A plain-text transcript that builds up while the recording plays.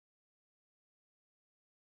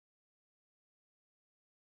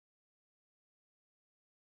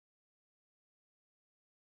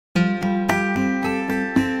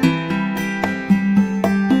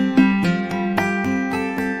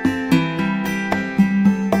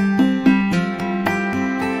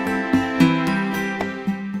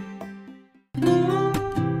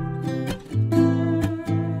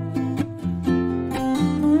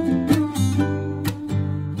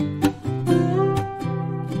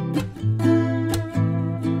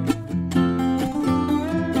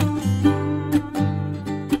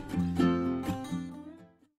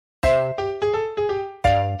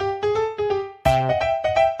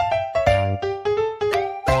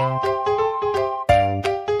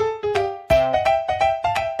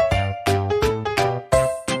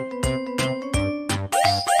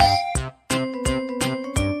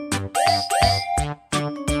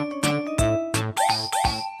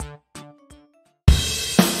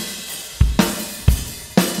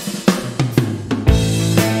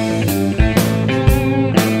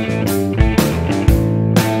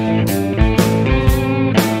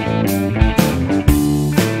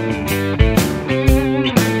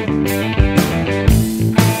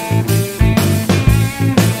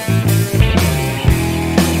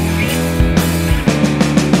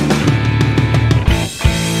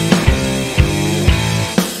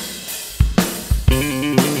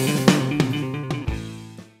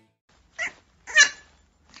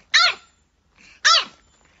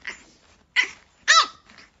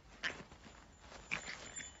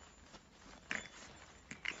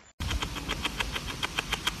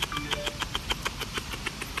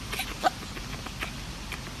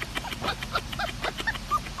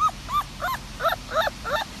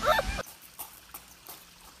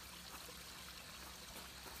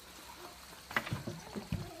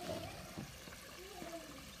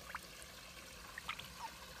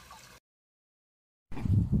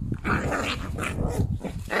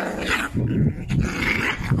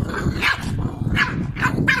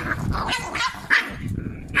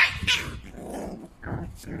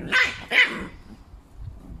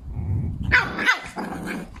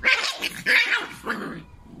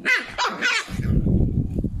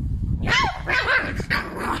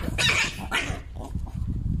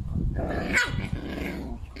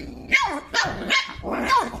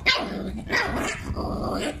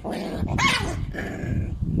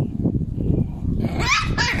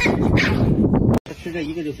吃这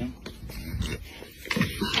一个就行。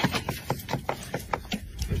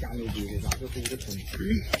这家牛逼，这啥？这是一个村，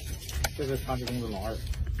这是长期公司老二。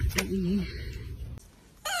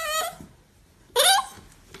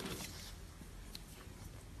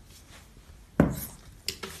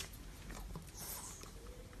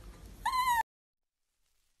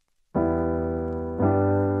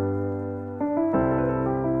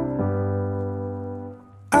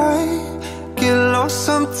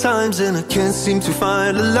Sometimes and I can't seem to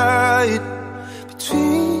find a light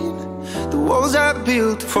between the walls I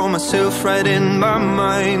built for myself right in my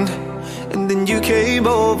mind. And then you came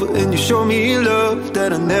over and you showed me love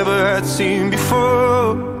that I never had seen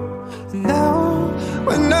before. And now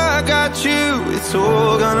when I got you, it's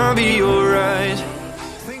all gonna be alright.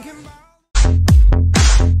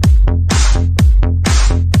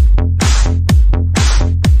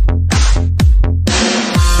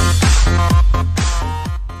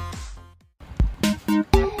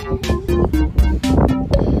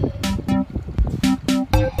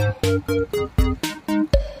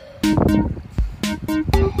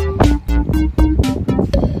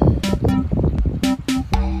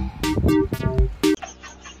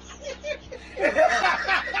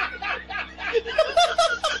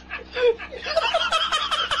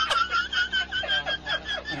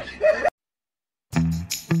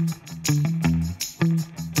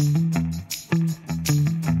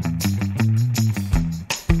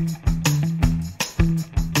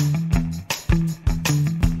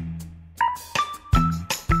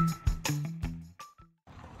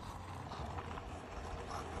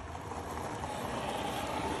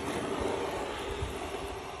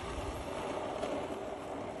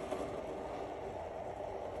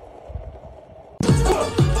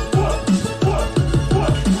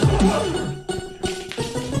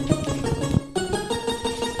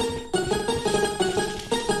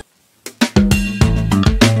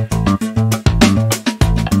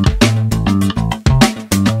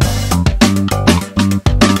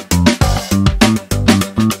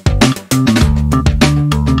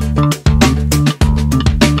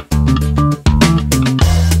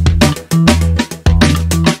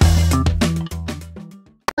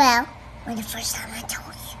 Well, when the first time I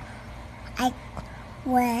told you,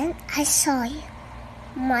 when I saw you,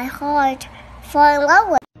 my heart fell in love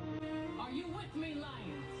with you. Are you with me,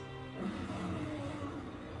 lions?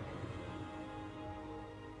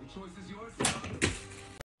 The choice is yours.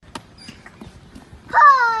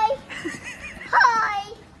 Hi!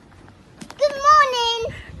 Hi! Good morning!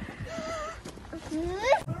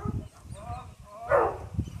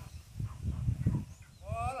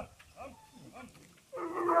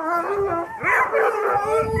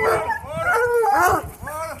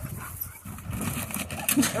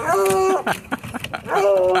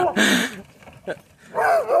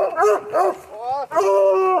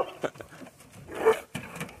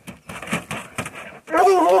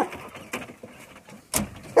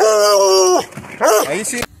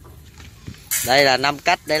 Đây là 5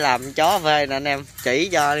 cách để làm chó phê nè anh em, chỉ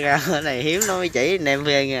cho nha. Cái này hiếm nó mới chỉ anh em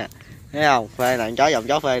phê nha, thấy không? Phê nè, chó dòng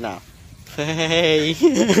chó phê nào phê.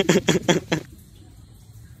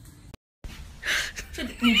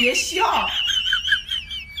 你别笑，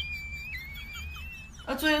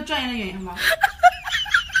做一个专业的演员吧。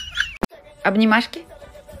Обнимашки.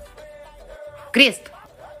 Крест.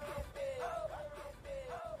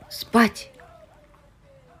 Спать.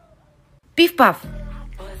 Пиф-паф.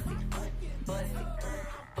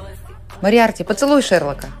 Мориарти, поцелуй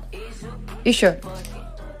Шерлока. Еще.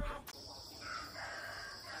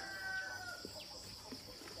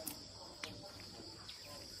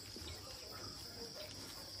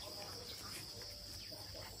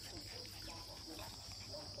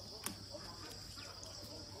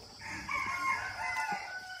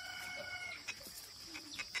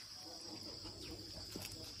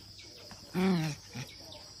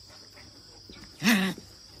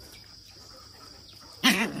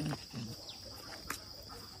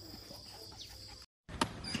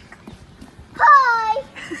 Hi!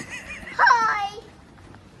 Hi!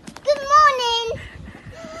 Good morning!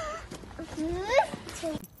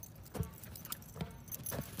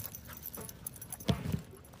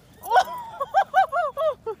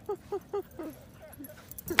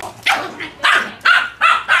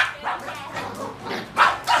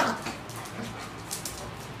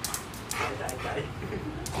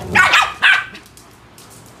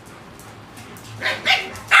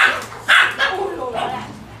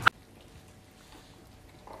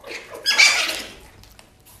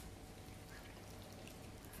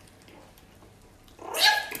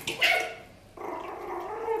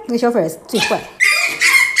 那个小粉最坏。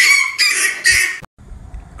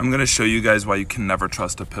 I'm gonna show you guys why you can never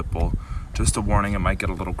trust a pit bull. Just a warning, it might get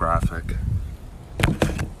a little graphic.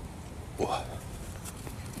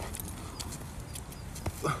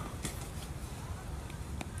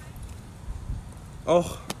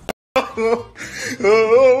 Oh.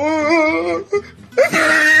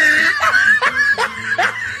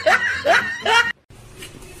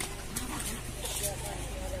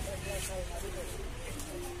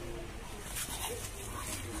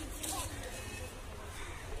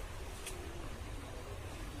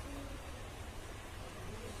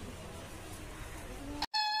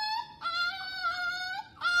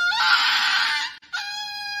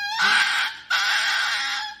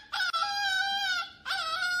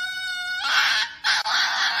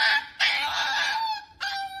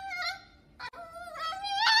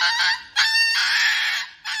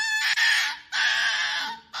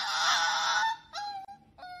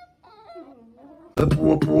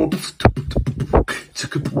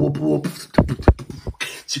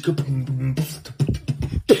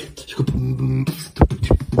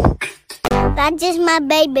 That's just my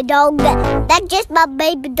baby dog. That's just my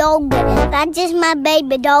baby dog. That's just my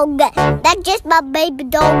baby dog. That's just my baby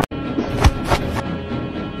dog.